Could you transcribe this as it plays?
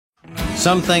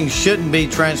some things shouldn't be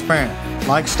transparent,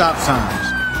 like stop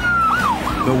signs.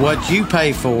 But what you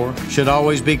pay for should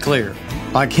always be clear,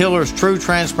 like Hiller's True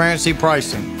Transparency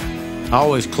Pricing.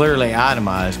 Always clearly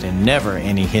itemized and never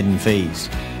any hidden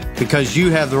fees. Because you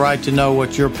have the right to know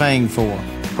what you're paying for.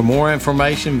 For more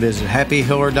information, visit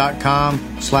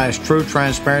happyhiller.com/true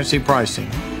transparency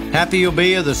pricing. Happy you'll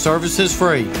be if the service is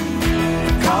free.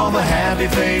 Call the Happy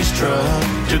Face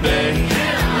Truck today.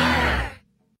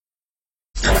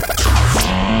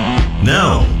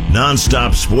 Now,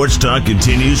 nonstop sports talk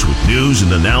continues with news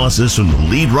and analysis from the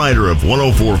lead writer of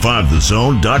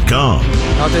 1045thezone.com.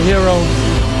 Not the hero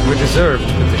we deserved,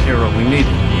 but the hero we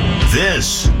needed.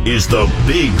 This is the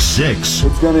Big Six.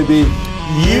 It's going to be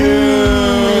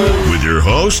you. With your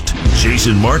host,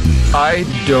 Jason Martin. I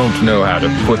don't know how to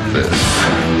put this,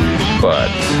 but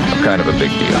I'm kind of a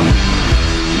big deal.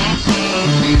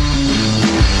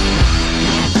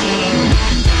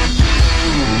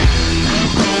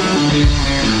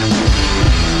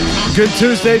 Good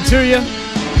Tuesday to you.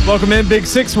 Welcome in, Big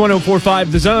Six,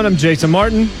 1045 The Zone. I'm Jason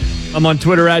Martin. I'm on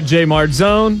Twitter at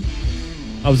JMartZone.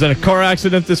 I was in a car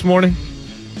accident this morning.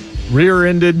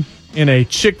 Rear-ended in a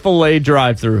Chick-fil-A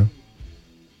drive-thru.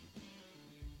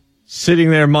 Sitting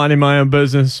there minding my own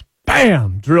business.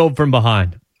 Bam! Drilled from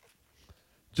behind.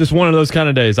 Just one of those kind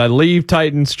of days. I leave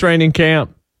Titans training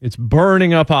camp. It's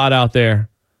burning up hot out there.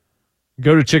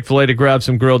 Go to Chick-fil-A to grab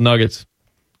some grilled nuggets.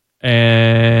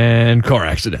 And car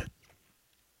accident.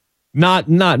 Not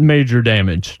major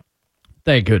damage.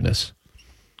 Thank goodness.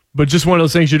 But just one of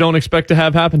those things you don't expect to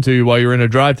have happen to you while you're in a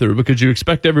drive-thru because you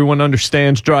expect everyone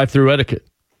understands drive-thru etiquette.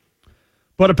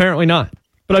 But apparently not.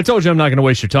 But I told you I'm not going to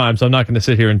waste your time, so I'm not going to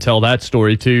sit here and tell that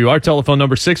story to you. Our telephone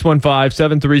number,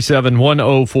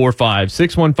 615-737-1045.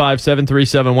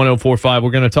 615-737-1045.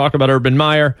 We're going to talk about Urban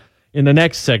Meyer in the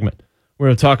next segment. We're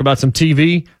going to talk about some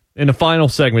TV in the final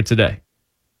segment today.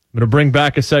 I'm going to bring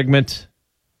back a segment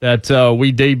that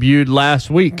we debuted last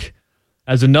week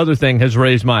as another thing has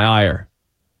raised my ire.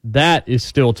 That is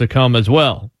still to come as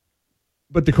well.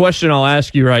 But the question I'll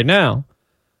ask you right now,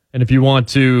 and if you want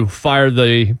to fire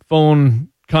the phone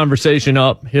conversation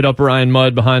up, hit up Ryan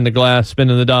Mudd behind the glass,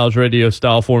 spinning the dials radio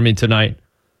style for me tonight,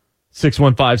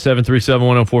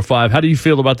 615-737-1045. How do you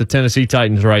feel about the Tennessee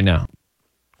Titans right now?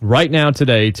 Right now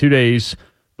today, 2 days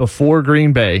before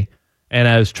Green Bay, and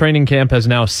as training camp has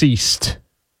now ceased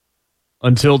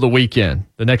until the weekend.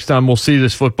 The next time we'll see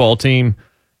this football team,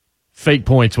 fake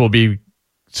points will be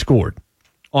scored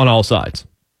on all sides.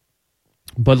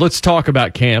 But let's talk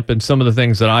about camp and some of the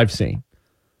things that I've seen.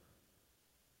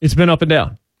 It's been up and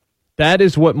down. That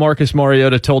is what Marcus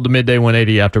Mariota told the Midday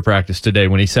 180 after practice today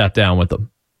when he sat down with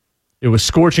them. It was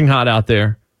scorching hot out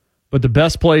there, but the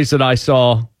best plays that I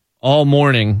saw all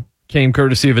morning came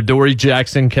courtesy of Adoree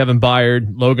Jackson, Kevin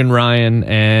Byard, Logan Ryan,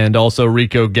 and also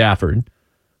Rico Gafford,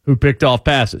 who picked off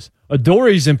passes.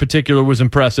 Adoree's in particular was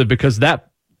impressive because that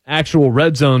actual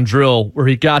red zone drill where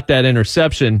he got that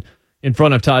interception in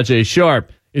front of Tajay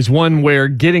Sharp is one where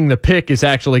getting the pick is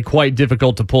actually quite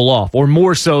difficult to pull off, or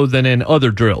more so than in other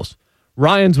drills.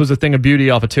 Ryan's was a thing of beauty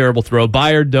off a terrible throw.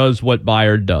 Byard does what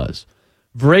Byard does.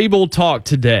 Vrabel talked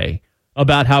today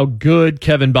about how good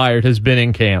Kevin Byard has been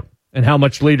in camp and how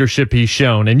much leadership he's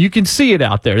shown. And you can see it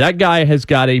out there. That guy has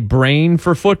got a brain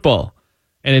for football,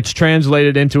 and it's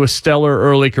translated into a stellar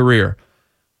early career.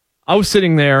 I was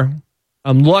sitting there.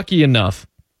 I'm lucky enough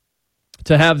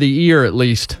to have the ear, at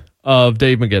least, of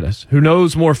Dave McGinnis, who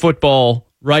knows more football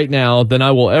right now than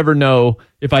I will ever know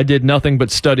if I did nothing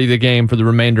but study the game for the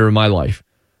remainder of my life.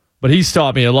 But he's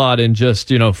taught me a lot in just,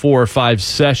 4 or 5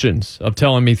 sessions of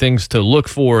telling me things to look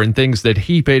for and things that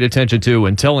he paid attention to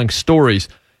and telling stories.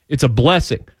 It's a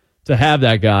blessing to have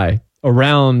that guy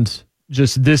around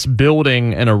just this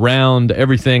building and around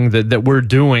everything that we're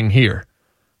doing here.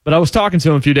 But I was talking to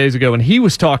him a few days ago, and he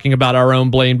was talking about our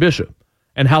own Blaine Bishop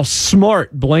and how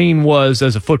smart Blaine was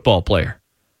as a football player,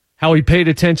 how he paid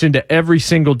attention to every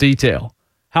single detail,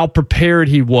 how prepared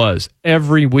he was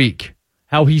every week,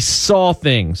 how he saw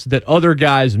things that other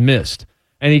guys missed.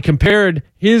 And he compared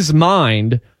his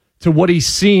mind to what he's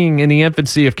seeing in the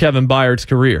infancy of Kevin Byard's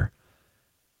career.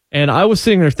 And I was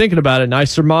sitting there thinking about it, and I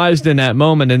surmised in that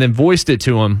moment and then voiced it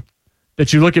to him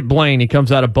that you look at Blaine, he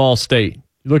comes out of Ball State.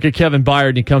 You look at Kevin Byard,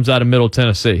 and he comes out of Middle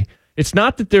Tennessee. It's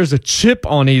not that there's a chip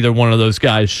on either one of those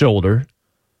guys' shoulder,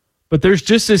 but there's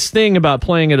just this thing about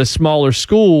playing at a smaller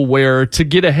school where to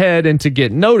get ahead and to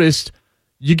get noticed,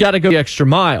 you got to go the extra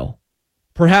mile.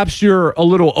 Perhaps you're a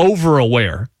little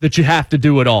over-aware that you have to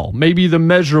do it all. Maybe the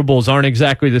measurables aren't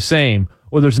exactly the same,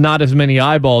 or there's not as many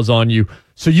eyeballs on you,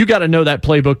 so you got to know that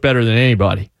playbook better than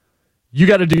anybody. You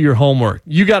got to do your homework.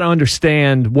 You got to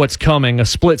understand what's coming a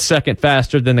split second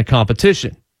faster than the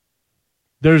competition.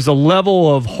 There's a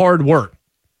level of hard work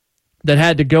that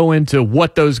had to go into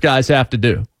what those guys have to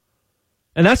do.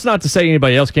 And that's not to say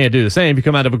anybody else can't do the same. If you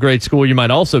come out of a great school, you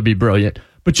might also be brilliant.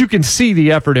 But you can see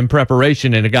the effort and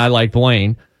preparation in a guy like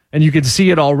Blaine, and you can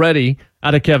see it already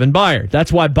out of Kevin Byard.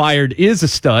 That's why Byard is a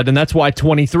stud, and that's why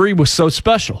 23 was so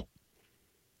special.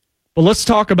 But let's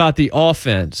talk about the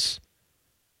offense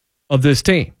of this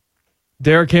team.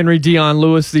 Derrick Henry, Dion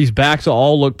Lewis, these backs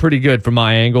all look pretty good from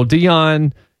my angle.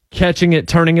 Dion catching it,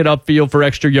 turning it upfield for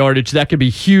extra yardage. That could be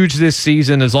huge this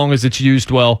season as long as it's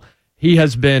used well. He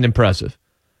has been impressive.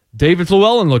 David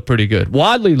Llewellyn looked pretty good.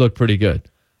 Wadley looked pretty good.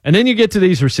 And then you get to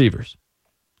these receivers.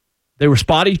 They were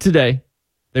spotty today.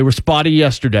 They were spotty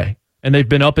yesterday. And they've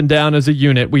been up and down as a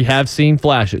unit. We have seen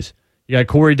flashes. You got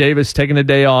Corey Davis taking a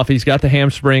day off. He's got the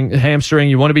hamstring.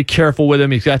 You want to be careful with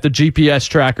him. He's got the GPS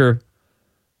tracker.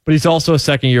 But he's also a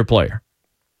second-year player.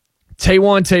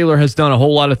 Taywan Taylor has done a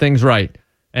whole lot of things right.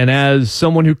 And as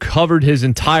someone who covered his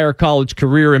entire college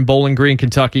career in Bowling Green,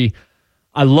 Kentucky,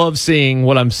 I love seeing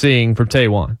what I'm seeing from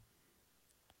Taywan.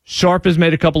 Sharp has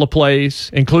made a couple of plays,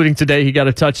 including today he got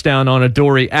a touchdown on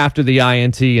Adoree after the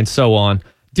INT and so on.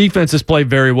 Defense has played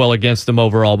very well against them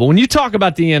overall. But when you talk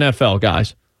about the NFL,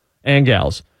 guys and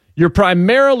gals, you're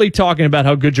primarily talking about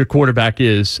how good your quarterback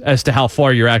is as to how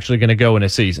far you're actually going to go in a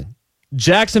season.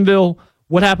 Jacksonville,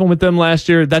 what happened with them last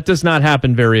year? That does not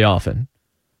happen very often.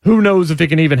 Who knows if it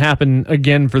can even happen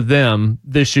again for them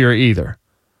this year either.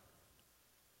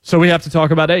 So we have to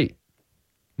talk about 8.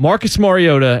 Marcus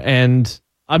Mariota, and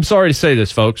I'm sorry to say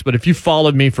this, folks, but if you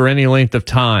followed me for any length of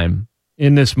time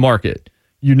in this market,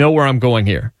 you know where I'm going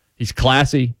here. He's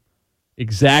classy,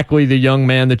 exactly the young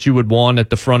man that you would want at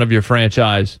the front of your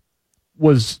franchise.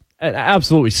 Was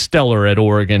absolutely stellar at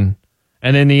Oregon.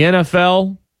 And in the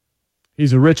NFL,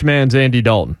 he's a rich man's Andy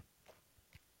Dalton.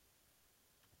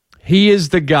 He is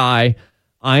the guy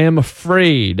I am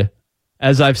afraid,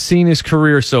 as I've seen his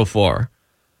career so far,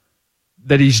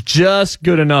 that he's just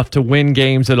good enough to win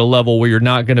games at a level where you're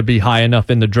not going to be high enough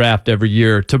in the draft every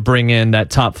year to bring in that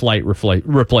top flight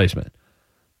replacement.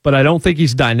 But I don't think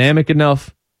he's dynamic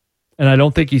enough, and I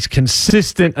don't think he's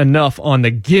consistent enough on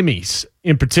the gimmies,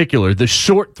 in particular, the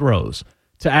short throws,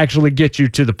 to actually get you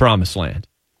to the promised land.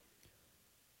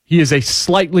 He is a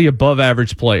slightly above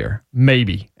average player,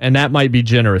 maybe, and that might be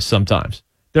generous sometimes.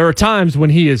 There are times when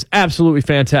he is absolutely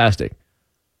fantastic,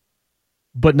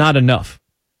 but not enough.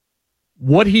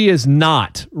 What he is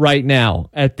not right now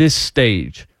at this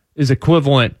stage is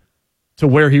equivalent to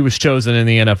where he was chosen in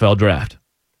the NFL draft.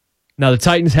 Now, the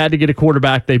Titans had to get a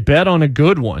quarterback. They bet on a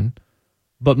good one,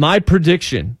 but my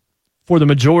prediction for the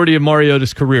majority of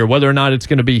Mariota's career, whether or not it's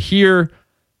going to be here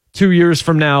 2 years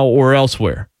from now or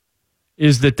elsewhere,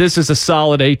 is that this is a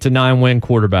solid 8 to 9 win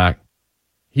quarterback.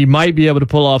 He might be able to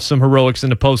pull off some heroics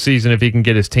in the postseason if he can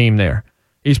get his team there.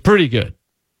 He's pretty good,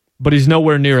 but he's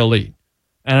nowhere near elite.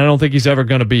 And I don't think he's ever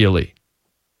going to be elite.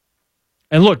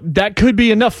 And look, that could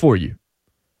be enough for you.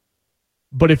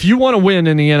 But if you want to win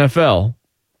in the NFL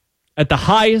at the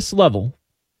highest level,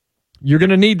 you're going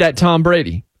to need that Tom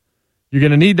Brady. You're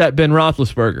going to need that Ben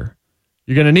Roethlisberger.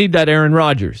 You're going to need that Aaron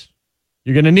Rodgers.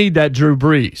 You're going to need that Drew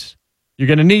Brees. You're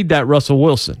going to need that Russell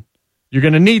Wilson. You're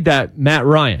going to need that Matt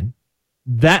Ryan.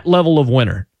 That level of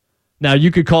winner. Now, you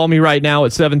could call me right now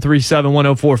at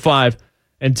 737-1045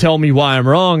 and tell me why I'm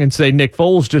wrong and say Nick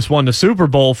Foles just won the Super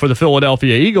Bowl for the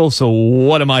Philadelphia Eagles, so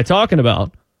what am I talking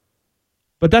about?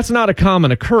 But that's not a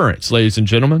common occurrence, ladies and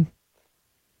gentlemen.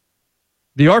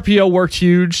 The RPO worked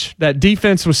huge. That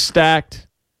defense was stacked.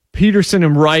 Peterson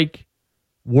and Reich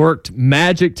worked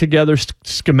magic together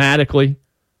schematically,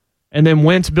 and then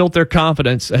Wentz built their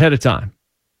confidence ahead of time.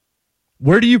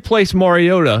 Where do you place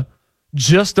Mariota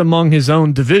just among his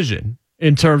own division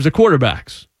in terms of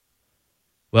quarterbacks?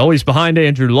 Well, he's behind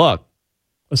Andrew Luck,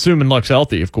 assuming Luck's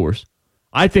healthy, of course.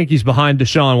 I think he's behind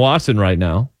Deshaun Watson right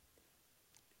now.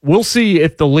 We'll see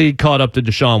if the league caught up to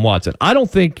Deshaun Watson. I don't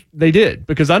think they did,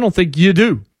 because I don't think you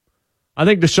do. I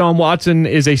think Deshaun Watson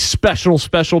is a special,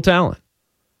 special talent.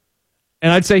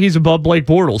 And I'd say he's above Blake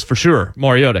Bortles for sure,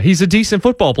 Mariota. He's a decent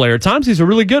football player. At times, he's a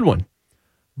really good one.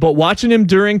 But watching him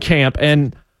during camp,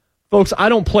 and folks, I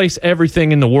don't place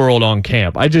everything in the world on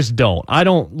camp. I just don't. I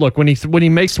don't look when he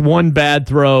makes one bad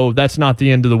throw, that's not the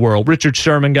end of the world. Richard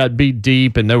Sherman got beat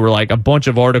deep, and there were like a bunch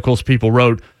of articles people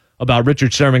wrote about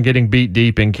Richard Sherman getting beat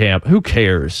deep in camp. Who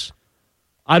cares?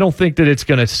 I don't think it's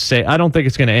going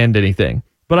to end anything.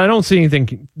 But I don't see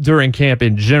anything during camp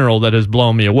in general that has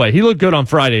blown me away. He looked good on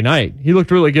Friday night. He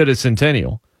looked really good at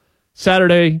Centennial.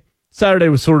 Saturday, Saturday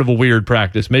was sort of a weird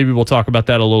practice. Maybe we'll talk about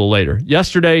that a little later.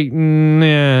 Yesterday,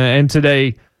 and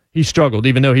today, he struggled,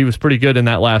 even though he was pretty good in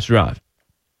that last drive.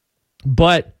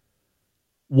 But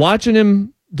watching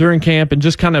him during camp and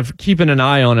just kind of keeping an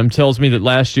eye on him tells me that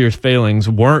last year's failings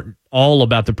weren't all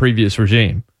about the previous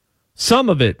regime. Some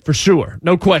of it, for sure,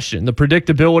 no question. The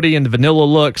predictability and the vanilla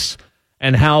looks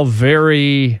and how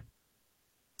very,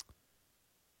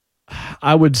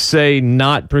 I would say,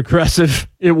 not progressive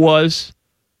it was.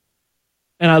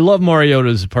 And I love Mariota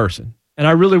as a person. And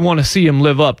I really want to see him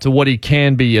live up to what he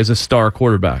can be as a star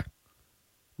quarterback.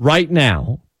 Right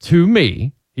now, to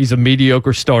me, he's a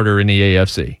mediocre starter in the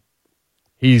AFC.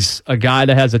 He's a guy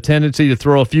that has a tendency to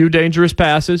throw a few dangerous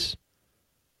passes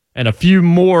and a few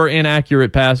more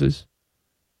inaccurate passes.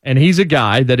 And he's a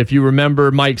guy that, if you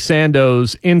remember Mike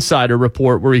Sando's insider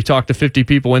report where he talked to 50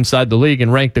 people inside the league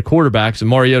and ranked the quarterbacks, and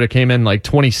Mariota came in like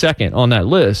 22nd on that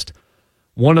list,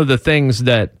 one of the things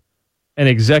that an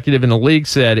executive in the league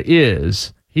said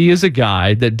is he is a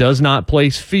guy that does not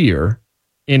place fear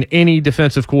in any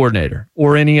defensive coordinator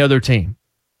or any other team.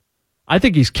 I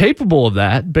think he's capable of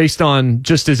that based on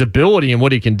just his ability and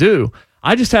what he can do.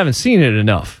 I just haven't seen it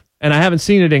enough, and I haven't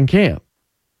seen it in camp.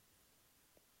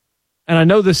 And I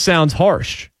know this sounds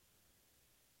harsh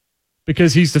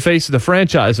because he's the face of the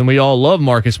franchise and we all love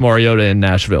Marcus Mariota in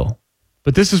Nashville.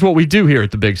 But this is what we do here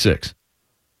at the Big Six.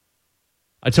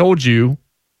 I told you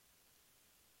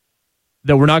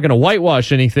that we're not going to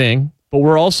whitewash anything, but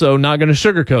we're also not going to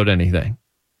sugarcoat anything.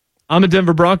 I'm a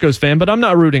Denver Broncos fan, but I'm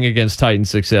not rooting against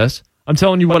Titans' success. I'm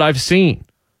telling you what I've seen.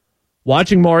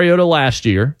 Watching Mariota last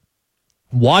year,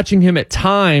 watching him at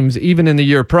times even in the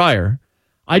year prior,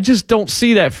 I just don't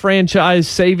see that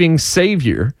franchise-saving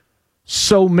savior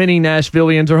so many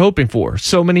Nashvillians are hoping for,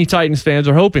 so many Titans fans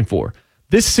are hoping for.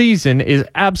 This season is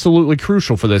absolutely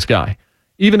crucial for this guy.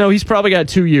 Even though he's probably got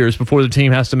 2 years before the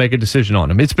team has to make a decision on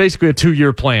him. It's basically a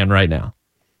 2-year plan right now.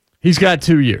 He's got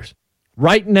 2 years.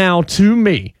 Right now, to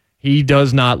me, he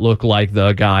does not look like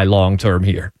the guy long-term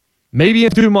here. Maybe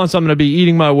in 2 months, I'm going to be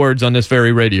eating my words on this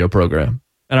very radio program.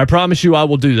 And I promise you I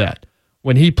will do that.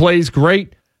 When he plays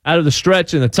great out of the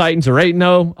stretch and the Titans are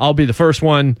 8-0, I'll be the first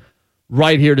one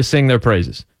right here to sing their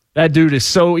praises. That dude is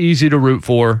so easy to root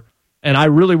for, and I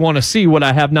really want to see what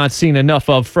I have not seen enough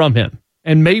of from him.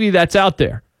 And maybe that's out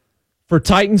there. For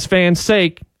Titans fans'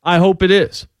 sake, I hope it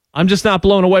is. I'm just not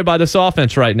blown away by this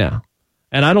offense right now.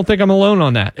 And I don't think I'm alone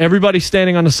on that. Everybody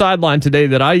standing on the sideline today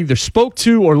that I either spoke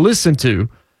to or listened to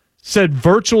said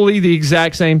virtually the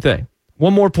exact same thing.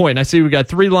 One more point. I see we got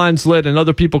 3 lines lit and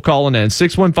other people calling in.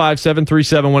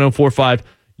 615-737-1045.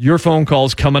 Your phone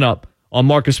calls coming up on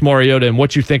Marcus Mariota and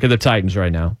what you think of the Titans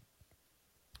right now.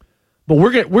 But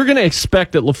we're going to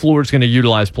expect that LaFleur is going to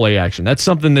utilize play action. That's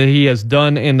something that he has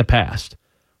done in the past.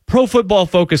 Pro Football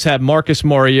Focus had Marcus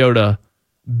Mariota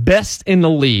best in the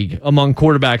league among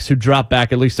quarterbacks who drop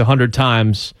back at least 100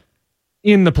 times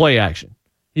in the play action.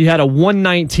 He had a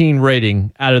 119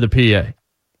 rating out of the PA.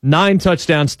 9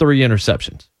 touchdowns, 3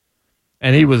 interceptions.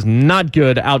 And he was not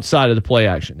good outside of the play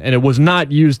action. And it was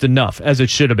not used enough as it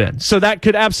should have been. So that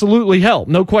could absolutely help.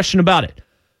 No question about it.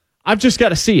 I've just got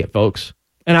to see it, folks.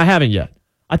 And I haven't yet.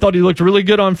 I thought he looked really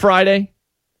good on Friday.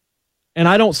 And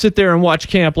I don't sit there and watch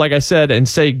camp, like I said, and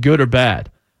say good or bad.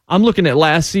 I'm looking at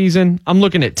last season. I'm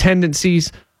looking at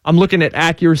tendencies. I'm looking at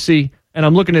accuracy. And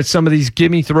I'm looking at some of these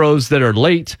gimme throws that are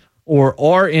late or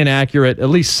are inaccurate, at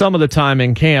least some of the time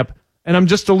in camp. And I'm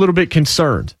just a little bit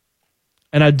concerned.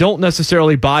 And I don't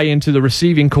necessarily buy into the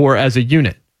receiving core as a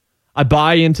unit. I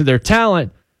buy into their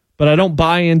talent, but I don't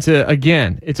buy into,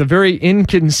 again, it's a very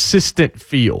inconsistent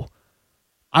feel.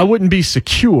 I wouldn't be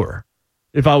secure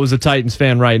if I was a Titans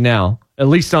fan right now, at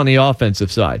least on the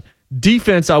offensive side.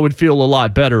 Defense, I would feel a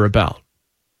lot better about.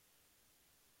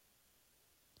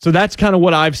 So that's kind of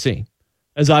what I've seen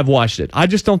as I've watched it. I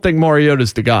just don't think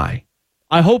Mariota's the guy.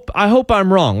 I hope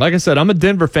I'm wrong. Like I said, I'm a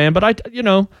Denver fan, but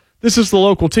this is the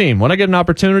local team. When I get an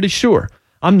opportunity, sure.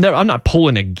 I'm not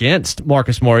pulling against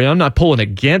Marcus Mariota. I'm not pulling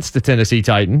against the Tennessee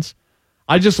Titans.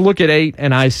 I just look at 8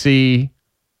 and I see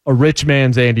a rich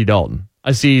man's Andy Dalton.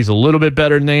 I see he's a little bit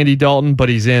better than Andy Dalton, but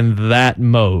he's in that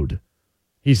mode.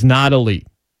 He's not elite.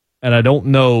 And I don't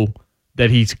know that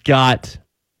he's got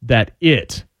that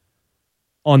it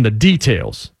on the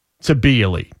details to be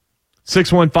elite.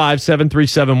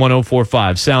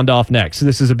 615-737-1045. Sound off next.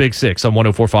 This is a Big Six on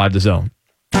 1045 The Zone.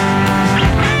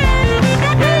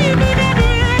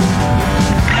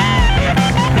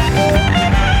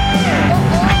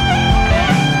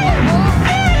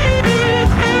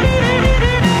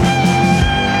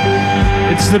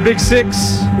 It's the Big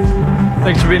Six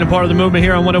Thanks for being a part of the movement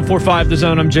here on 104.5 The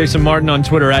Zone. I'm Jason Martin on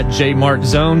Twitter at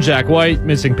JMartZone. Jack White,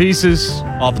 Missing Pieces,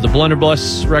 off of the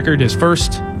Blunderbuss record, his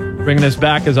first. Bringing us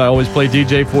back as I always play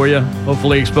DJ for you.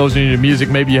 Hopefully exposing you to music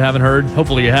maybe you haven't heard.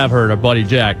 Hopefully you have heard our buddy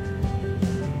Jack.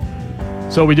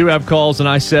 So we do have calls, and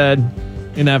I said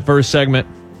in that first segment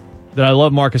that I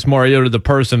love Marcus Mariota the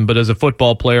person, but as a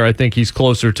football player, I think he's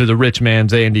closer to the rich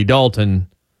man's Andy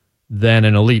Dalton than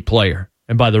an elite player.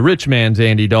 And by the rich man's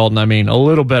Andy Dalton, I mean a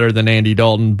little better than Andy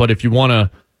Dalton. But if you want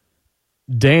to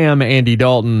damn Andy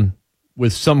Dalton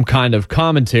with some kind of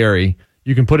commentary,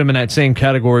 you can put him in that same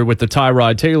category with the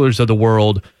Tyrod Taylors of the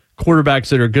world, quarterbacks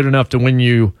that are good enough to win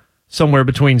you somewhere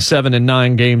between 7 and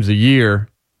 9 games a year,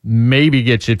 maybe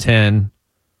get you 10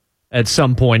 at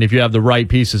some point if you have the right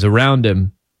pieces around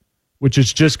him, which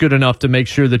is just good enough to make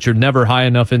sure that you're never high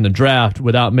enough in the draft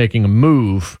without making a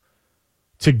move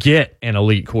to get an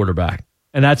elite quarterback.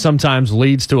 And that sometimes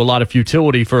leads to a lot of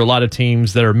futility for a lot of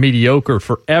teams that are mediocre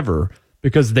forever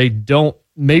because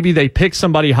maybe they pick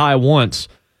somebody high once,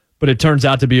 but it turns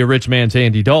out to be a rich man's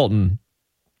Andy Dalton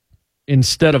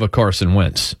instead of a Carson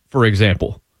Wentz, for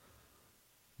example.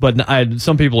 But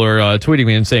some people are tweeting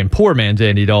me and saying, poor man's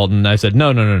Andy Dalton. I said,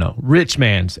 no. Rich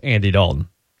man's Andy Dalton.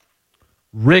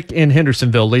 Rick in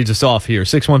Hendersonville leads us off here.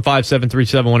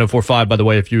 615-737-1045, by the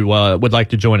way, if you would like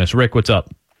to join us. Rick, what's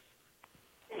up?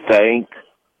 Thank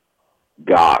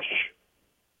gosh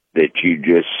that you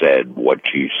just said what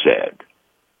you said,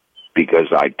 because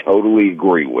I totally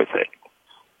agree with it.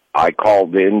 I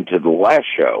called in to the last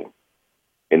show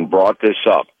and brought this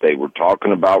up. They were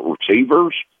talking about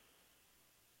receivers.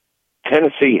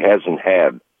 Tennessee hasn't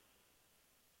had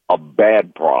a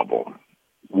bad problem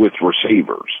with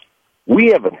receivers.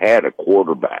 We haven't had a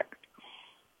quarterback.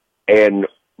 And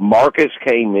Marcus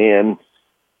came in.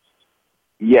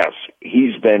 Yes,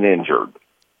 he's been injured.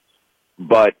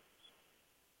 But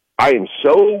I am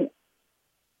so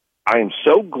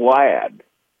glad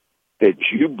that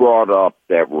you brought up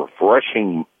that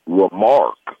refreshing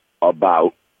remark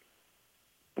about,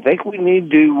 I think we need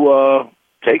to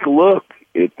take a look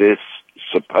at this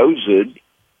supposed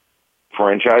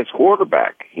franchise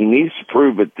quarterback. He needs to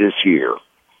prove it this year.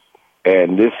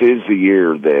 And this is the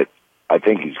year that I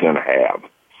think he's going to have.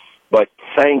 But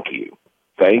thank you.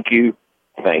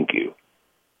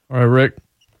 All right, Rick.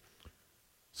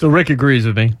 So Rick agrees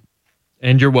with me,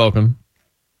 and you're welcome.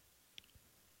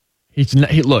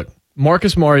 Look,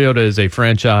 Marcus Mariota is a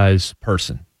franchise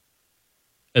person.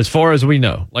 As far as we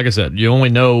know, like I said, you only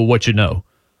know what you know.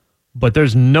 But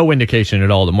there's no indication at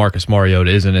all that Marcus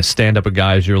Mariota isn't as stand-up a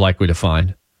guy as you're likely to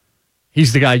find.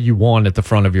 He's the guy you want at the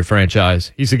front of your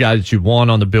franchise. He's the guy that you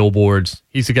want on the billboards.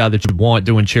 He's the guy that you want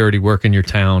doing charity work in your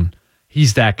town.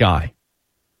 He's that guy.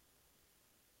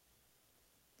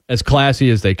 As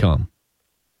classy as they come.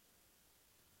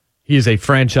 He is a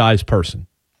franchise person.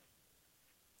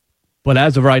 But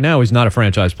as of right now, he's not a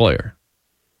franchise player.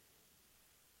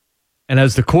 And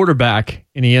as the quarterback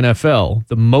in the NFL,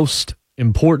 the most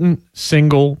important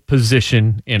single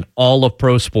position in all of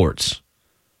pro sports,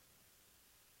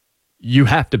 you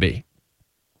have to be.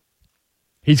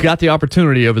 He's got the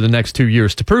opportunity over the next 2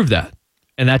 years to prove that.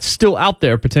 And that's still out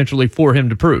there potentially for him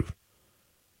to prove.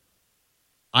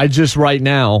 I just right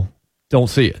now don't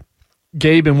see it.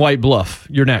 Gabe in White Bluff,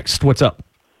 you're next. What's up?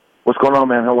 What's going on,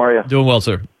 man? How are you? Doing well,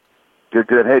 sir.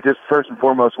 Good. Hey, just first and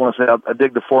foremost, I want to say I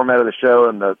dig the format of the show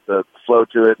and the flow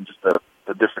to it and just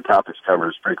the different topics covered.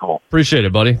 It's pretty cool. Appreciate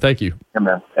it, buddy. Thank you. Yeah,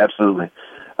 man. Absolutely.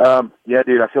 Yeah,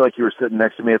 dude, I feel like you were sitting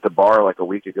next to me at the bar like a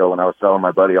week ago when I was telling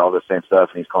my buddy all this same stuff,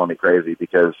 and he's calling me crazy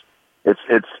because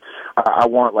I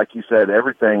want, like you said,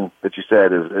 everything that you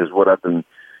said is what I've been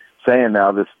saying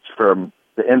now. This from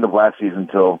the end of last season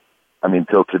till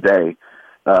today.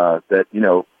 That, you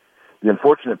know, the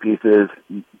unfortunate piece is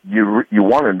you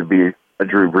want him to be a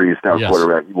Drew Brees style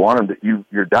quarterback. You want him to,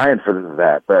 you're dying for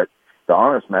that. But the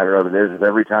honest matter of it is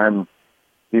every time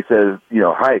he says, you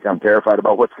know, hike, I'm terrified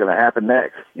about what's going to happen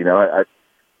next. You know,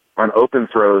 on open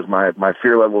throws, my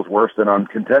fear level is worse than on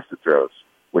contested throws,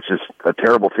 which is a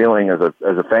terrible feeling as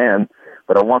a fan.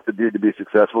 But I want the dude to be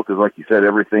successful because, like you said,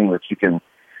 everything that you can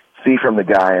see from the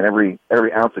guy and every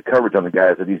ounce of coverage on the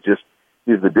guy is that he's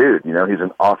the dude. You know, he's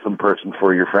an awesome person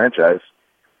for your franchise.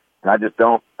 And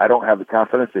I don't have the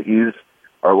confidence that he's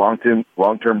our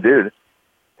long-term dude.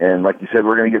 And like you said,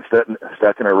 we're going to get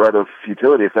stuck in a rut of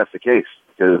futility if that's the case,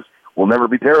 because we'll never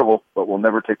be terrible, but we'll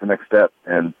never take the next step.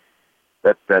 And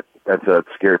that's a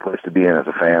scary place to be in as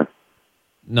a fan.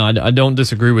 No, I don't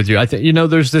disagree with you. I think, you know,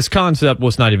 there's this concept. Well,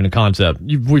 it's not even a concept.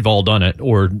 We've all done it,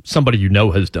 or somebody you know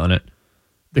has done it.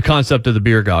 The concept of the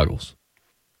beer goggles,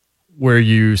 where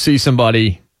you see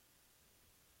somebody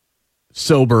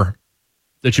sober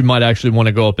that you might actually want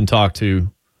to go up and talk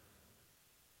to,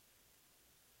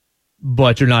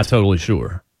 but you're not totally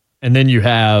sure. And then you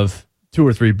have 2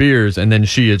 or 3 beers, and then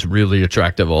she is really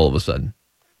attractive all of a sudden.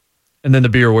 And then the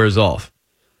beer wears off.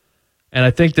 And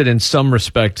I think that in some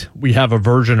respect, we have a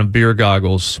version of beer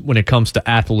goggles when it comes to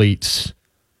athletes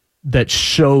that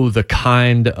show the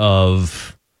kind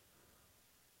of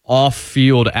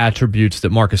off-field attributes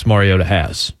that Marcus Mariota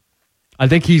has. I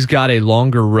think he's got a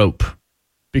longer rope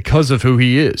because of who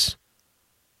he is.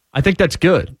 I think that's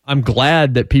good. I'm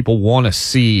glad that people want to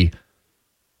see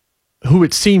who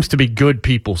it seems to be good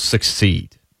people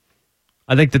succeed.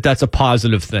 I think that that's a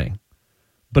positive thing.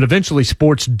 But eventually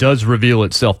sports does reveal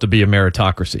itself to be a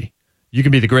meritocracy. You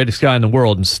can be the greatest guy in the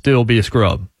world and still be a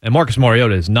scrub. And Marcus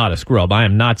Mariota is not a scrub. I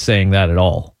am not saying that at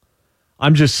all.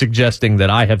 I'm just suggesting that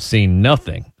I have seen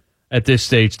nothing at this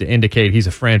stage to indicate he's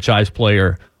a franchise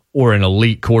player or an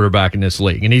elite quarterback in this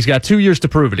league. And he's got 2 years to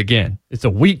prove it again. It's a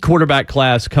weak quarterback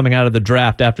class coming out of the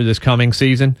draft after this coming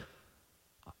season.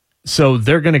 So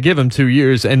they're going to give him 2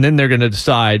 years, and then they're going to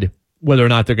decide whether or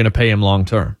not they're going to pay him long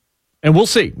term. And we'll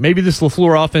see. Maybe this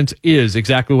LaFleur offense is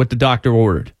exactly what the doctor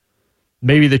ordered.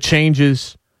 Maybe the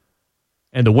changes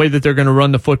and the way that they're going to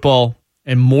run the football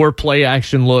and more play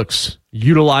action looks,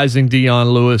 utilizing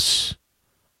Deion Lewis,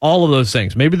 all of those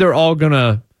things. Maybe they're all going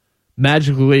to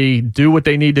magically do what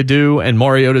they need to do, and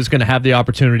Mariota is going to have the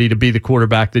opportunity to be the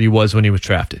quarterback that he was when he was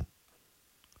drafted.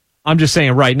 I'm just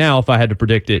saying right now, if I had to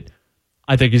predict it,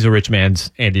 I think he's a rich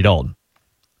man's Andy Dalton.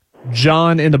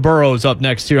 John in the Boroughs up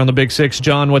next here on the Big Six.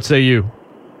 John, what say you?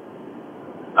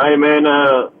 Hey, man,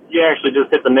 you actually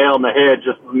just hit the nail on the head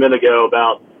just a minute ago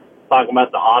about talking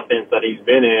about the offense that he's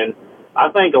been in. I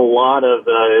think a lot of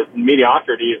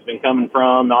mediocrity has been coming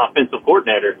from the offensive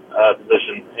coordinator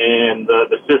position and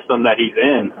the system that he's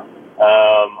in.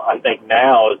 I think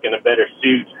now is going to better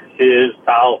suit his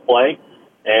style of play.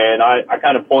 And I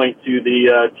kind of point to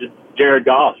the Jared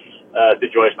Goff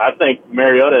situation. I think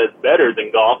Mariota is better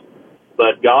than Goff,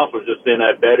 but Goff was just in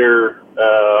a better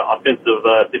offensive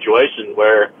situation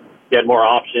where he had more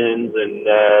options and,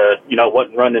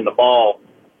 wasn't running the ball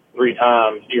 3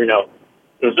 times. It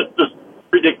was just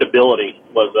predictability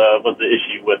was the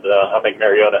issue with, I think,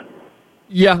 Mariota.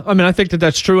 Yeah, I mean, I think that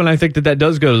that's true, and I think that that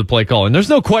does go to the play calling. There's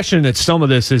no question that some of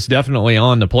this is definitely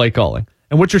on the play calling.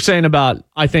 And what you're saying about,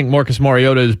 I think Marcus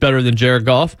Mariota is better than Jared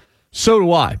Goff, so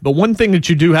do I. But one thing that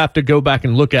you do have to go back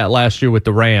and look at last year with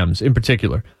the Rams in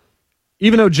particular,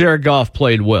 even though Jared Goff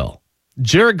played well,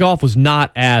 Jared Goff was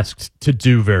not asked to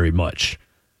do very much.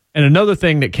 And another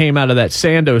thing that came out of that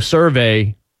Sando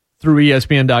survey through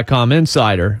ESPN.com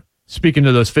Insider, speaking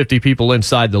to those 50 people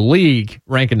inside the league,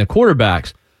 ranking the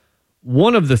quarterbacks,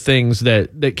 one of the things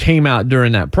that came out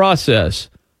during that process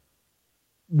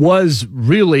was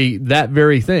really that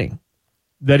very thing,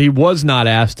 that he was not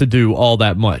asked to do all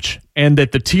that much, and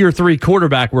that the tier 3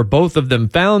 quarterback where both of them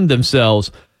found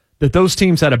themselves, that those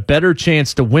teams had a better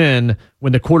chance to win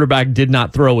when the quarterback did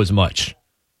not throw as much.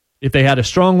 If they had a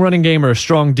strong running game or a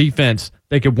strong defense,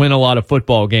 they could win a lot of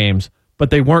football games, but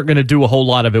they weren't going to do a whole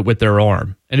lot of it with their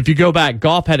arm. And if you go back,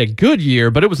 Goff had a good year,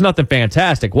 but it was nothing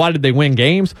fantastic. Why did they win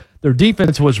games? Their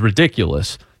defense was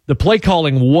ridiculous. The play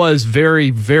calling was very,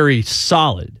 very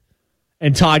solid.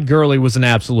 And Todd Gurley was an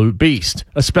absolute beast,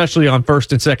 especially on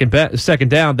first and second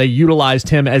down. They utilized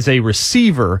him as a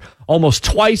receiver almost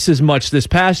twice as much this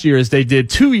past year as they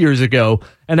did 2 years ago,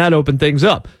 and that opened things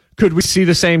up. Could we see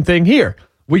the same thing here?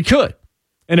 We could.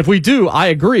 And if we do, I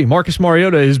agree. Marcus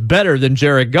Mariota is better than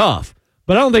Jared Goff.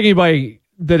 But I don't think anybody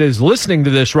that is listening to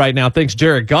this right now thinks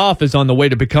Jared Goff is on the way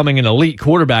to becoming an elite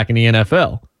quarterback in the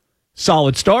NFL.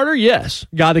 Solid starter? Yes.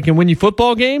 Guy that can win you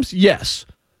football games? Yes.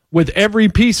 With every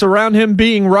piece around him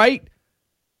being right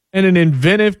and an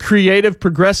inventive, creative,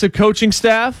 progressive coaching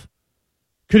staff,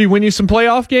 could he win you some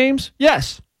playoff games?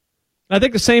 Yes. I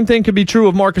think the same thing could be true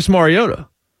of Marcus Mariota.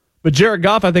 But Jared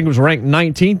Goff, I think, was ranked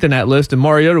 19th in that list, and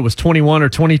Mariota was 21 or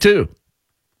 22.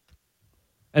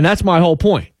 And that's my whole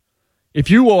point. If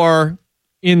you are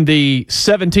in the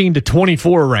 17 to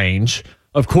 24 range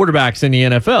of quarterbacks in the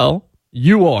NFL,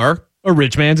 you are a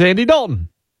rich man's Andy Dalton.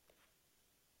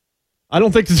 I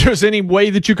don't think that there's any way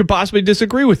that you could possibly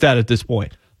disagree with that at this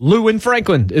point. Lou in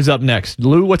Franklin is up next.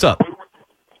 Lou, what's up?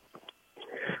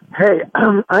 Hey,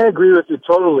 I agree with you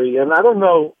totally. And I don't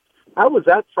know, I was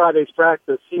at Friday's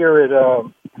practice here at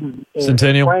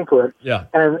Centennial Franklin. Yeah.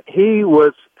 And he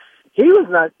was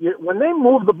not, when they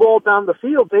moved the ball down the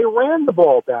field, they ran the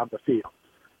ball down the field.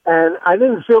 And I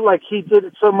didn't feel like he did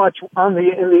it so much in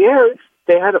the air.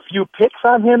 They had a few picks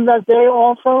on him that day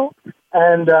also.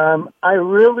 And I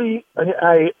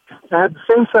had the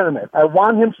same sentiment. I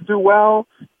want him to do well.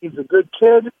 He's a good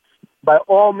kid. by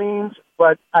all means,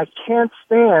 but I can't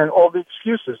stand all the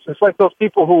excuses. It's like those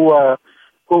people who are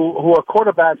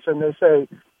quarterbacks and they say,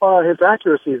 "Oh, his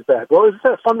accuracy is bad." Well, isn't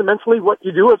that fundamentally what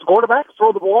you do as a quarterback?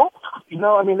 Throw the ball? Isn't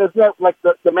that like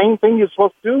the main thing you're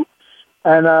supposed to do?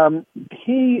 And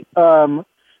he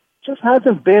just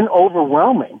hasn't been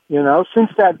overwhelming,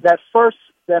 since that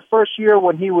first year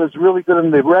when he was really good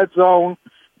in the red zone.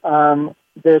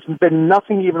 There's been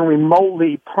nothing even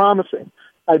remotely promising.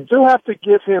 I do have to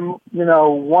give him,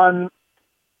 one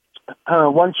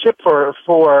chip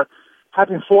for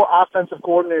having 4 offensive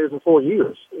coordinators in 4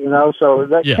 years, so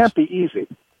that can't be easy.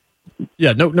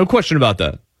 Yeah, no question about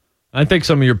that. I think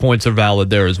some of your points are valid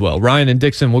there as well. Ryan and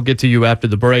Dixon, we'll get to you after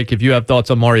the break. If you have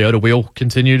thoughts on Mariota, we'll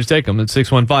continue to take them at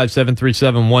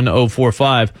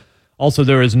 615-737-1045. Also,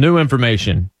 there is new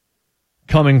information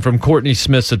coming from Courtney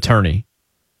Smith's attorney.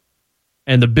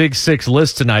 And the Big Six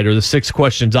list tonight are the 6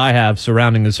 questions I have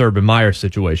surrounding this Urban Meyer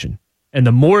situation. And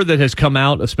the more that has come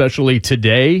out, especially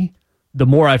today, the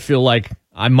more I feel like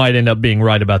I might end up being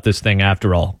right about this thing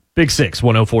after all. Big Six,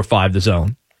 1045 The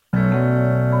Zone.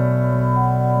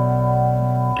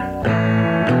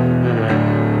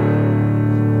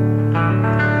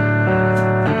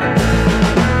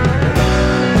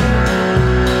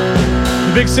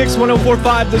 Big Six,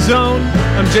 1045 The Zone.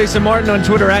 I'm Jason Martin on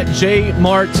Twitter at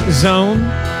JMartZone.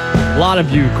 A lot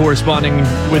of you corresponding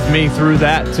with me through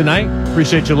that tonight.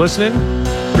 Appreciate you listening.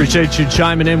 Appreciate you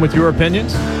chiming in with your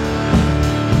opinions.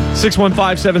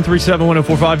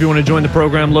 615-737-1045. If you want to join the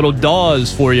program, Little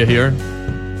Dawes for you here.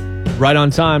 Right on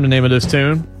Time, the name of this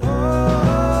tune.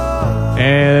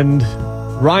 And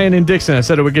Ryan and Dixon, I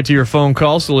said I would get to your phone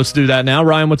call, so let's do that now.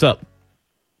 Ryan, what's up?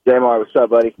 J-Mar, what's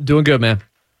up, buddy? Doing good, man.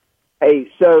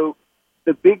 Hey, so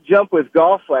the big jump with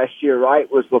Goff last year,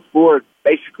 right, was before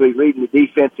basically leading the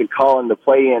defense and calling the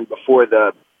play in before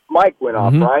the mic went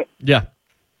off, right? Yeah.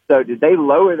 So did they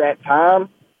lower that time,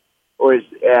 or was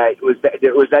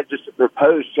that just a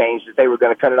proposed change that they were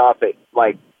going to cut it off at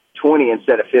like 20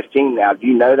 instead of 15 now? Do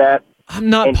you know that? I'm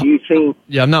not. And do you think?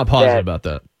 Yeah, I'm not positive about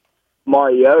that.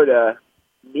 Mariota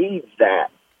needs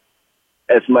that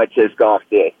as much as Goff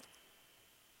did.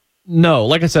 No,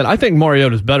 like I said, I think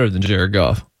Mariota's better than Jared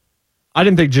Goff. I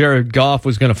didn't think Jared Goff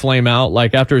was going to flame out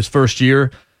like after his first year.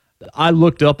 I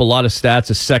looked up a lot of stats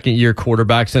of second-year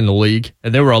quarterbacks in the league,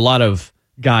 and there were a lot of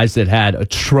guys that had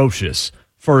atrocious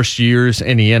first years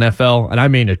in the NFL, and I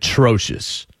mean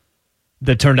atrocious,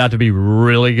 that turned out to be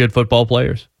really good football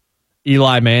players.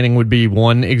 Eli Manning would be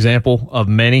one example of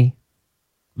many.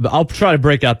 I'll try to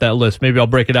break out that list. Maybe I'll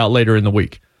break it out later in the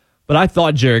week. But I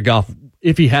thought Jared Goff,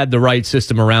 if he had the right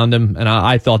system around him, and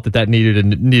I thought that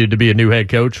needed to be a new head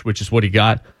coach, which is what he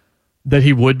got, that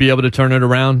he would be able to turn it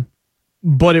around.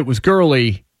 But it was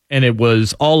Gurley, and it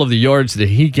was all of the yards that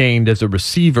he gained as a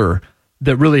receiver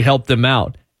that really helped them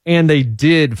out. And they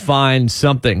did find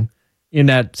something in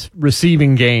that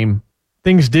receiving game.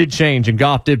 Things did change, and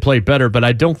Goff did play better, but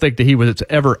I don't think that he was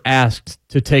ever asked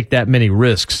to take that many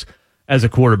risks as a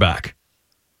quarterback.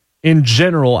 In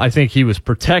general, I think he was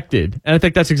protected, and I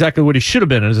think that's exactly what he should have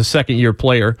been as a second-year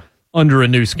player under a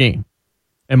new scheme.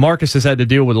 And Marcus has had to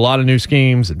deal with a lot of new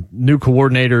schemes and new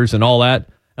coordinators and all that.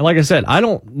 And like I said,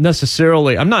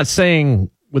 I'm not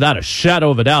saying without a shadow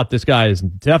of a doubt this guy is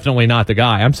definitely not the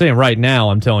guy. I'm saying right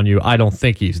now, I'm telling you, I don't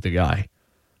think he's the guy.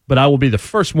 But I will be the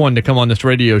first one to come on this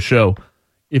radio show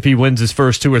if he wins his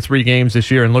first 2 or 3 games this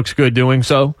year and looks good doing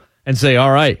so and say,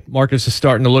 all right, Marcus is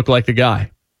starting to look like the guy.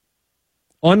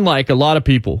 Unlike a lot of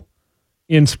people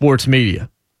in sports media,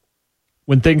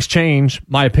 when things change,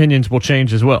 my opinions will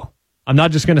change as well. I'm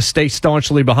not just going to stay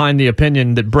staunchly behind the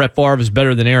opinion that Brett Favre is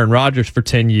better than Aaron Rodgers for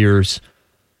 10 years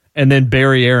and then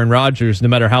bury Aaron Rodgers no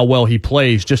matter how well he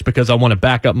plays just because I want to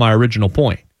back up my original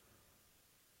point.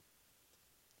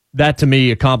 That, to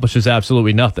me, accomplishes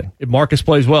absolutely nothing. If Marcus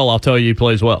plays well, I'll tell you he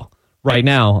plays well. Right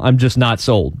now, I'm just not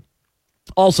sold.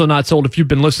 Also not sold if you've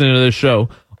been listening to this show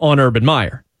on Urban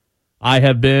Meyer. I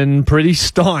have been pretty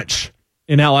staunch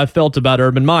in how I felt about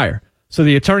Urban Meyer. So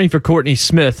the attorney for Courtney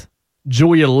Smith,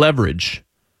 Julia Leverage,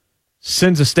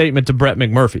 sends a statement to Brett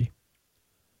McMurphy.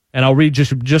 And I'll read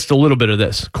just a little bit of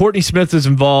this. Courtney Smith is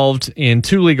involved in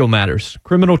 2 legal matters: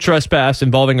 criminal trespass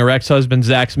involving her ex-husband,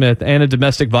 Zach Smith, and a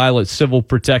domestic violence civil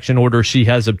protection order she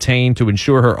has obtained to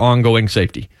ensure her ongoing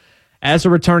safety. As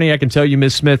her attorney, I can tell you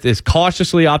Ms. Smith is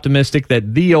cautiously optimistic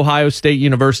that The Ohio State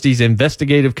University's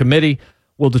investigative committee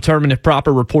will determine if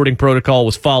proper reporting protocol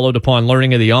was followed upon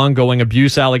learning of the ongoing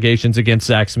abuse allegations against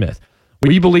Zach Smith.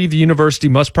 We believe the university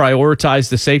must prioritize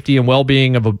the safety and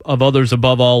well-being of others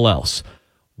above all else.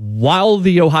 While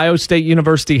the Ohio State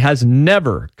University has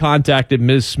never contacted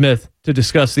Ms. Smith to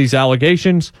discuss these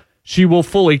allegations, she will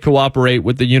fully cooperate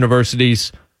with the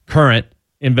university's current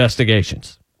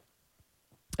investigations.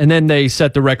 And then they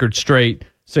set the record straight,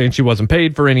 saying she wasn't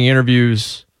paid for any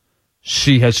interviews.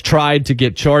 She has tried to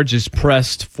get charges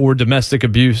pressed for domestic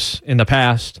abuse in the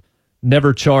past,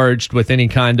 never charged with any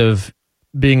kind of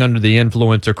being under the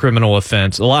influence or criminal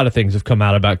offense. A lot of things have come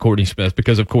out about Courtney Smith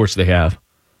because, of course, they have.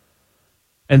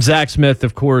 And Zach Smith,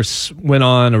 of course, went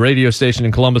on a radio station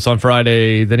in Columbus on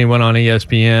Friday. Then he went on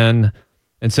ESPN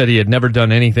and said he had never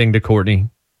done anything to Courtney.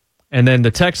 And then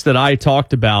the text that I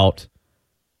talked about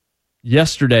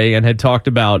yesterday and had talked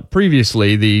about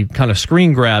previously, the kind of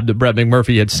screen grab that Brett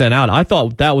McMurphy had sent out, I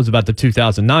thought that was about the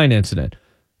 2009 incident.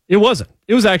 It wasn't.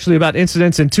 It was actually about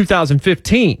incidents in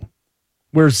 2015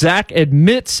 where Zach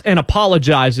admits and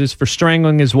apologizes for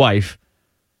strangling his wife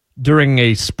during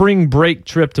a spring break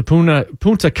trip to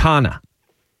Punta Cana.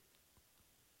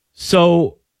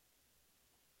 So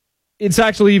it's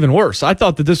actually even worse. I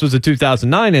thought that this was a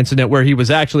 2009 incident where he was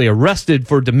actually arrested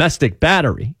for domestic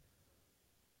battery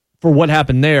for what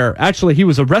happened there. Actually, he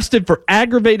was arrested for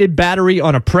aggravated battery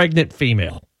on a pregnant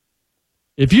female.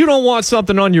 If you don't want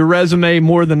something on your resume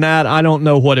more than that, I don't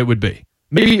know what it would be.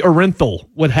 Maybe Orenthal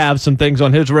would have some things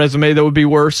on his resume that would be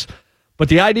worse. But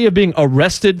the idea of being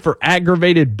arrested for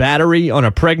aggravated battery on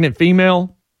a pregnant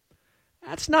female,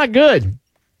 that's not good.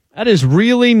 That is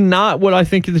really not what I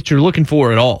think that you're looking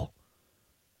for at all.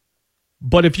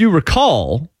 But if you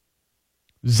recall,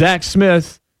 Zach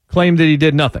Smith claimed that he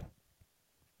did nothing.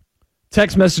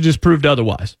 Text messages proved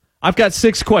otherwise. I've got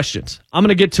 6 questions. I'm going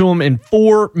to get to them in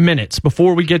 4 minutes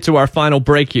before we get to our final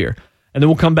break here. And then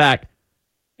we'll come back.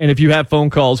 And if you have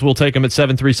phone calls, we'll take them at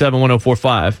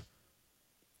 737-1045.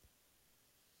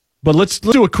 But let's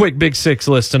do a quick Big 6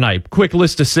 list tonight. Quick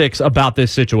list of 6 about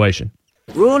this situation.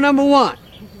 Rule number 1.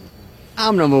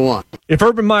 I'm number 1. If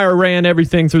Urban Meyer ran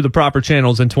everything through the proper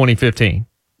channels in 2015,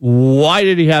 why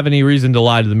did he have any reason to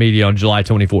lie to the media on July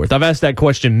 24th? I've asked that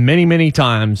question many, many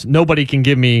times. Nobody can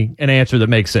give me an answer that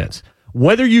makes sense.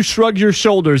 Whether you shrug your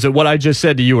shoulders at what I just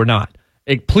said to you or not,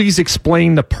 please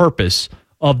explain the purpose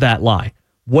of that lie.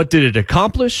 What did it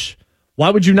accomplish? Why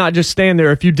would you not just stand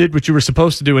there if you did what you were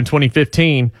supposed to do in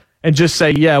 2015 and just say,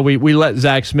 yeah, we let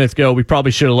Zach Smith go. We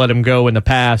probably should have let him go in the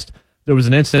past. There was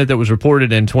an incident that was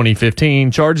reported in 2015.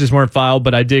 Charges weren't filed,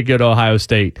 but I did go to Ohio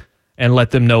State and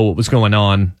let them know what was going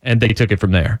on, and they took it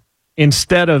from there.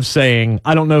 Instead of saying,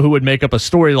 I don't know who would make up a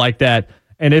story like that,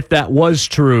 and if that was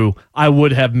true, I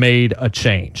would have made a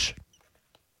change.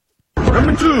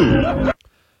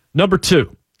 Number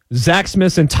two, Zach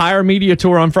Smith's entire media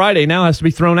tour on Friday now has to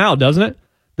be thrown out, doesn't it?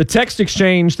 The text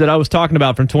exchange that I was talking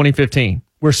about from 2015,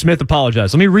 where Smith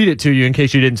apologized. Let me read it to you in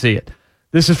case you didn't see it.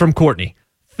 This is from Courtney.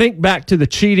 Think back to the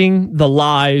cheating, the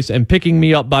lies, and picking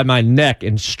me up by my neck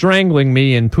and strangling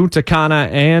me in Punta Cana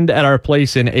and at our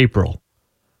place in April.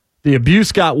 The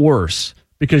abuse got worse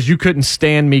because you couldn't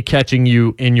stand me catching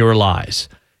you in your lies.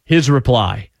 His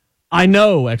reply, I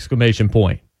know, !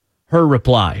 Her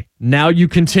reply, now you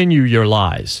continue your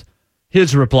lies.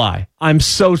 His reply, I'm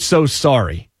so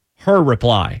sorry. Her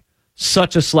reply,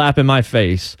 such a slap in my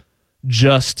face.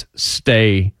 Just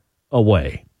stay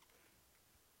away.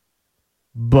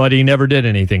 But he never did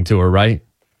anything to her, right?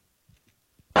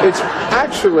 It's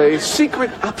actually secret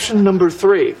option number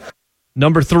 3.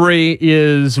 Number 3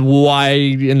 is why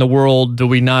in the world do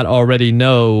we not already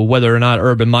know whether or not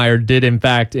Urban Meyer did in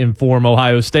fact inform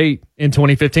Ohio State in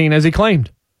 2015 as he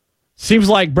claimed? Seems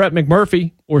like Brett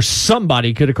McMurphy or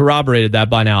somebody could have corroborated that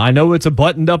by now. I know it's a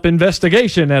buttoned-up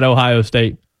investigation at Ohio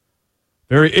State.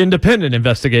 Very independent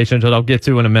investigation that I'll get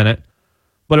to in a minute.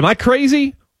 But am I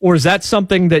crazy? Or is that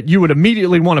something that you would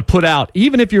immediately want to put out?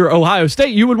 Even if you're Ohio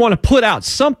State, you would want to put out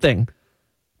something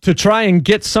to try and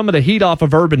get some of the heat off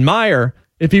of Urban Meyer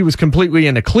if he was completely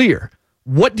in the clear.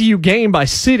 What do you gain by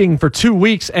sitting for 2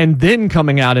 weeks and then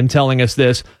coming out and telling us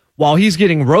this while he's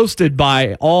getting roasted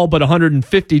by all but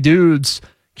 150 dudes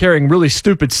carrying really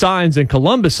stupid signs in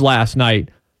Columbus last night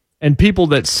and people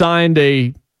that signed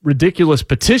a ridiculous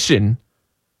petition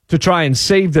to try and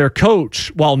save their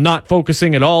coach while not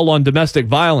focusing at all on domestic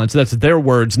violence? That's their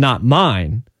words, not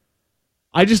mine.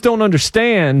 I just don't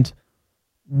understand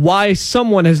why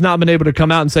someone has not been able to come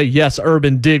out and say, yes,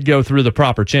 Urban did go through the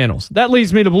proper channels. That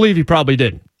leads me to believe he probably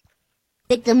didn't.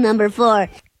 Victim number 4.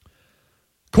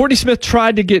 Courtney Smith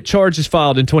tried to get charges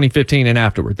filed in 2015 and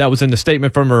afterward. That was in the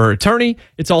statement from her attorney.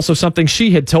 It's also something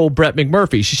she had told Brett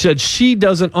McMurphy. She said she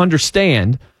doesn't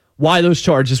understand why those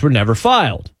charges were never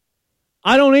filed.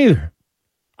 I don't either.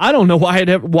 I don't know why it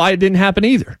didn't happen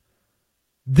either.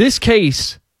 This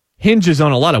case hinges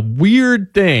on a lot of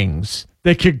weird things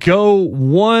that could go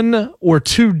one or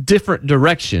two different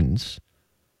directions.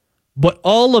 but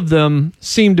all of them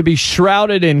seem to be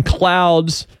shrouded in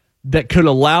clouds that could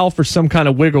allow for some kind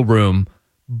of wiggle room.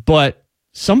 But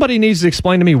somebody needs to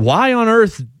explain to me why on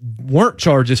earth weren't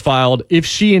charges filed if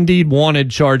she indeed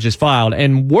wanted charges filed.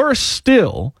 And worse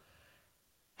still,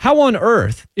 how on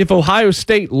earth, if Ohio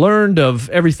State learned of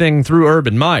everything through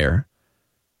Urban Meyer,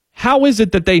 how is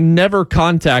it that they never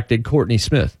contacted Courtney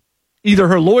Smith? Either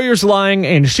her lawyer's lying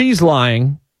and she's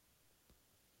lying.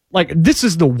 Like, this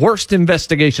is the worst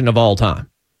investigation of all time.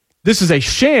 This is a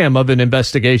sham of an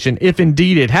investigation if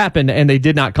indeed it happened and they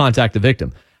did not contact the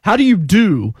victim. How do you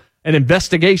do an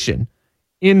investigation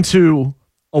into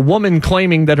a woman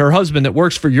claiming that her husband that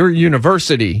works for your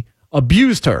university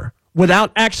abused her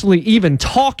without actually even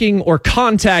talking or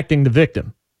contacting the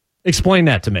victim? Explain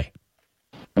that to me.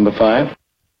 Number 5.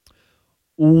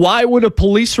 Why would a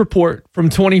police report from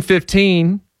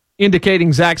 2015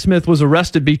 indicating Zach Smith was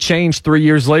arrested be changed 3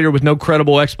 years later with no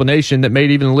credible explanation that made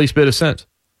even the least bit of sense?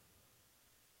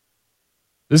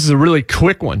 This is a really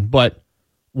quick one, but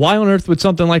why on earth would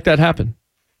something like that happen?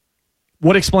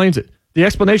 What explains it? The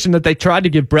explanation that they tried to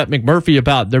give Brett McMurphy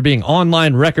about there being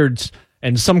online records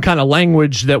and some kind of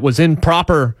language that was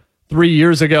improper 3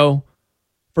 years ago.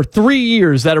 For 3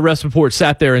 years, that arrest report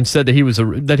sat there and said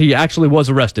that he actually was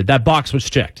arrested. That box was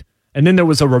checked. And then there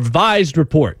was a revised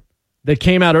report that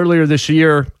came out earlier this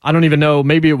year. I don't even know.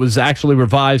 Maybe it was actually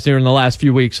revised here in the last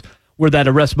few weeks where that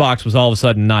arrest box was all of a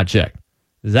sudden not checked.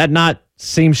 Does that not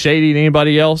seem shady to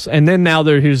anybody else? And then now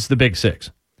here's the big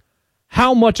 6.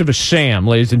 How much of a sham,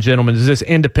 ladies and gentlemen, is this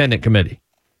independent committee?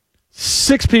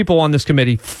 6 people on this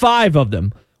committee, 5 of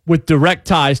them with direct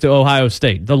ties to Ohio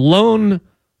State. The lone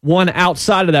one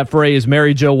outside of that fray is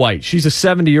Mary Jo White. She's a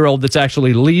 70-year-old that's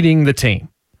actually leading the team.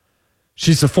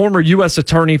 She's the former U.S.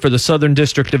 attorney for the Southern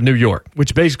District of New York,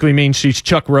 which basically means she's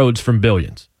Chuck Rhodes from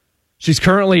Billions. She's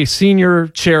currently a senior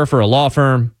chair for a law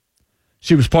firm.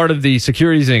 She was part of the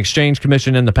Securities and Exchange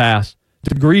Commission in the past.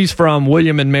 Degrees from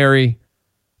William and Mary,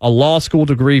 a law school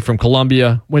degree from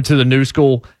Columbia, went to the New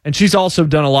School, and she's also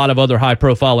done a lot of other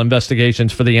high-profile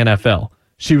investigations for the NFL.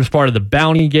 She was part of the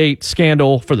Bountygate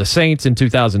scandal for the Saints in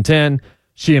 2010.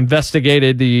 She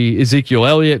investigated the Ezekiel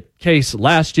Elliott case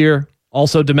last year,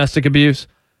 also domestic abuse,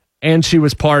 and she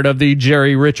was part of the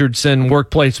Jerry Richardson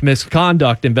workplace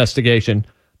misconduct investigation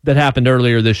that happened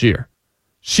earlier this year.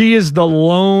 She is the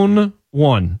lone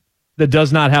one that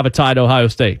does not have a tie to Ohio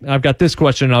State. I've got this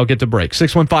question, and I'll get to break.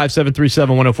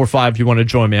 615-737-1045 if you want to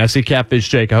join me. I see Catfish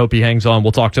Jake. I hope he hangs on.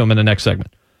 We'll talk to him in the next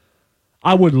segment.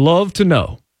 I would love to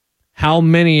know how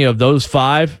many of those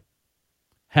 5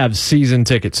 have season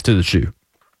tickets to the shoe.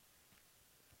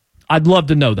 I'd love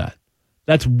to know that.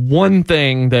 That's one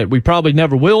thing that we probably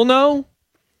never will know,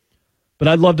 but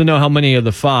I'd love to know how many of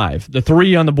the 5, the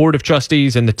 3 on the Board of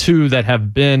Trustees and the 2 that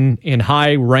have been in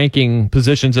high-ranking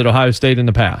positions at Ohio State in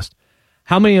the past,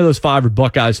 how many of those 5 are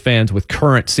Buckeyes fans with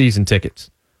current season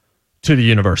tickets to the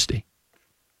university?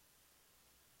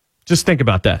 Just think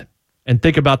about that. And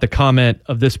think about the comment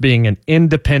of this being an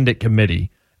independent committee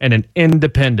and an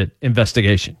independent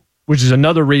investigation, which is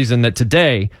another reason that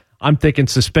today I'm thinking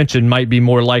suspension might be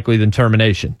more likely than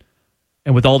termination.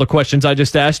 And with all the questions I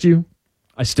just asked you,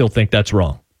 I still think that's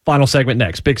wrong. Final segment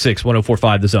next. Big 6,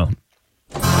 1045 The Zone.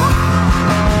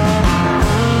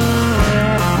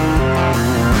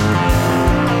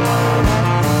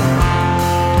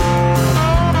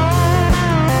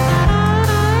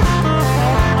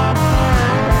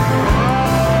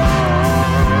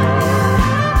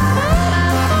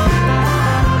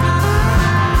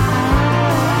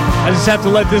 I just have to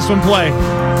let this one play.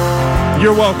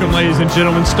 You're welcome, ladies and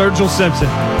gentlemen. Sturgill Simpson,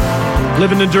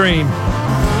 living the dream.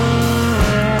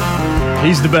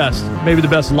 He's the best. Maybe the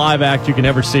best live act you can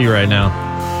ever see right now.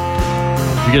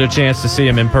 If you get a chance to see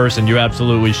him in person, you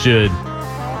absolutely should.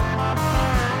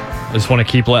 I just want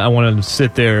to I want to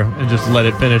sit there and just let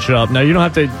it finish up. Now, you don't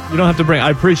have to bring,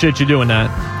 I appreciate you doing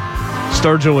that.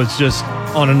 Sturgill is just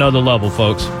on another level,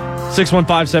 folks.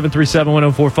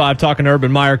 615-737-1045, talking to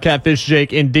Urban Meyer. Catfish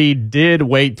Jake indeed did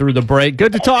wait through the break.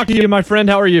 Good to talk to you, my friend.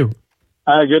 How are you?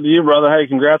 Good to you, brother. Hey,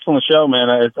 congrats on the show, man.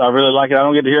 I really like it. I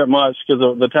don't get to hear it much because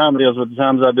of the time it is, but the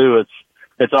times I do,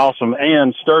 it's awesome.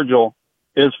 And Sturgill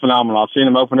is phenomenal. I've seen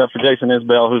him open up for Jason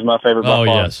Isbell, who's my favorite by far. Oh,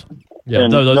 yes. Yeah,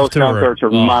 and those two concerts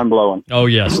are mind-blowing. Oh,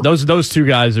 yes. Those 2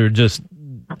 guys are just,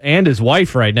 and his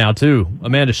wife right now, too.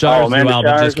 Amanda Shire's new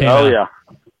album just came out. Oh, yeah.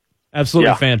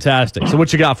 Absolutely fantastic. So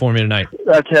what you got for me tonight?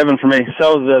 That's heaven for me.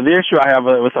 So the issue I have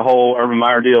with the whole Urban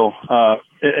Meyer deal,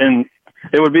 and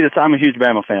it would be that I'm a huge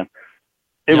Bama fan.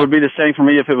 It would be the same for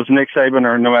me if it was Nick Saban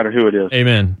or no matter who it is.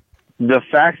 Amen. The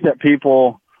fact that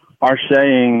people are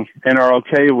saying and are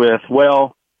okay with,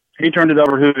 well, he turned it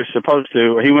over who he was supposed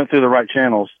to, or he went through the right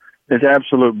channels. It's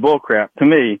absolute bullcrap. To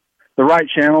me, the right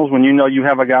channels, when you know you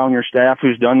have a guy on your staff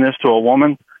who's done this to a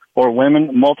woman or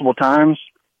women multiple times,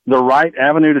 the right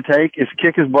avenue to take is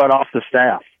kick his butt off the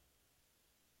staff.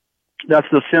 That's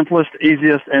the simplest,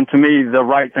 easiest, and to me, the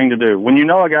right thing to do. When you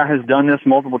know a guy has done this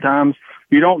multiple times,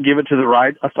 you don't give it to the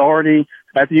right authority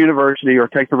at the university or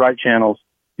take the right channels.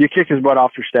 You kick his butt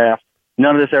off your staff.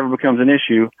 None of this ever becomes an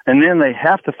issue. And then they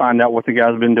have to find out what the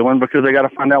guy's been doing because they got to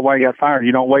find out why he got fired.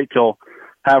 You don't wait till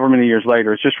however many years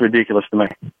later. It's just ridiculous to me.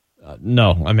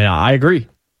 No, I mean, I agree.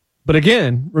 But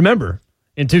again, remember,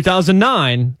 in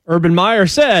 2009, Urban Meyer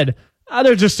said,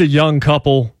 they're just a young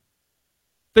couple.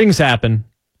 Things happen.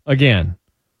 Again,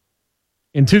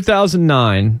 in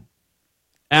 2009,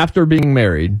 after being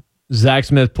married, Zach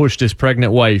Smith pushed his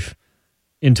pregnant wife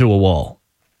into a wall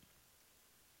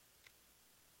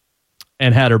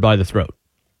and had her by the throat.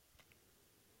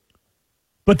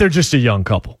 But they're just a young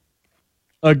couple.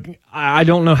 I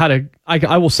don't know how to...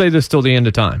 I will say this till the end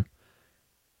of time.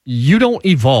 You don't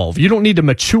evolve. You don't need to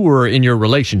mature in your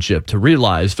relationship to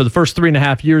realize for the first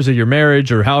 3.5 years of your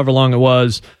marriage or however long it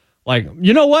was, like,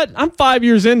 you know what? I'm 5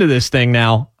 years into this thing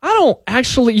now. I don't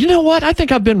actually... You know what? I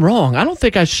think I've been wrong. I don't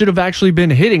think I should have actually been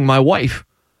hitting my wife.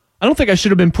 I don't think I should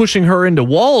have been pushing her into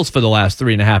walls for the last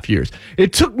 3.5 years.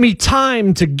 It took me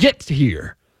time to get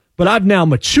here, but I've now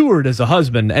matured as a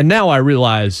husband, and now I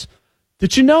realize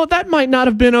that, you know, that might not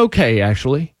have been okay,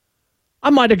 actually. I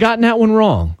might have gotten that one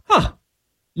wrong. Huh.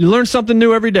 You learn something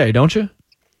new every day, don't you?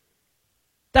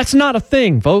 That's not a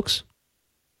thing, folks.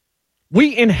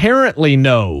 We inherently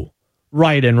know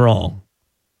right and wrong.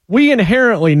 We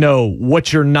inherently know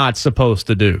what you're not supposed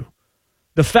to do.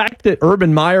 The fact that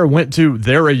Urban Meyer went to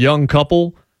they're a young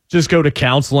couple, just go to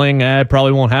counseling, it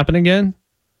probably won't happen again.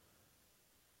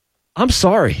 I'm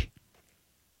sorry.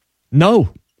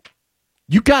 No.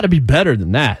 You got to be better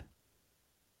than that.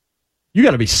 You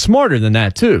got to be smarter than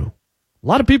that, too. A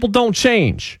lot of people don't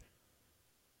change.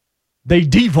 They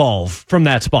devolve from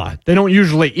that spot. They don't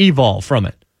usually evolve from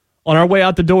it. On our way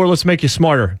out the door, let's make you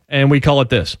smarter, and we call it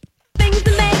this. Things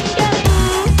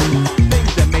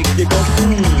that make you go,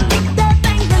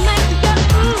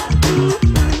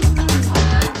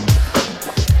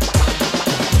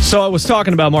 So I was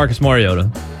talking about Marcus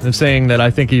Mariota and saying that I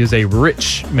think he is a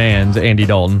rich man's Andy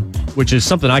Dalton, which is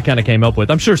something I kind of came up with.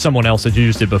 I'm sure someone else had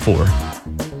used it before.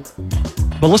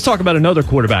 But let's talk about another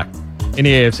quarterback in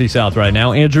the AFC South right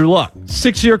now, Andrew Luck.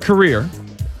 6-year career.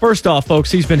 First off,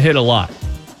 folks, he's been hit a lot.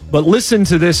 But listen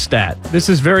to this stat. This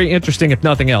is very interesting, if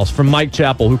nothing else, from Mike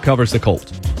Chappell, who covers the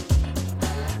Colts.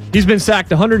 He's been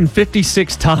sacked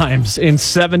 156 times in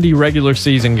 70 regular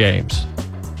season games.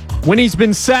 When he's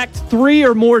been sacked 3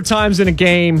 or more times in a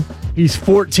game, he's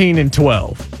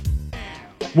 14-12.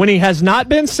 When he has not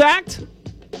been sacked,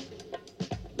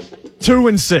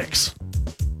 2-6.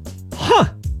 Huh.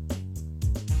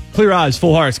 Clear eyes,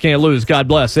 full hearts, can't lose. God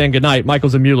bless and good night.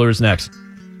 Michaels and Mueller is next.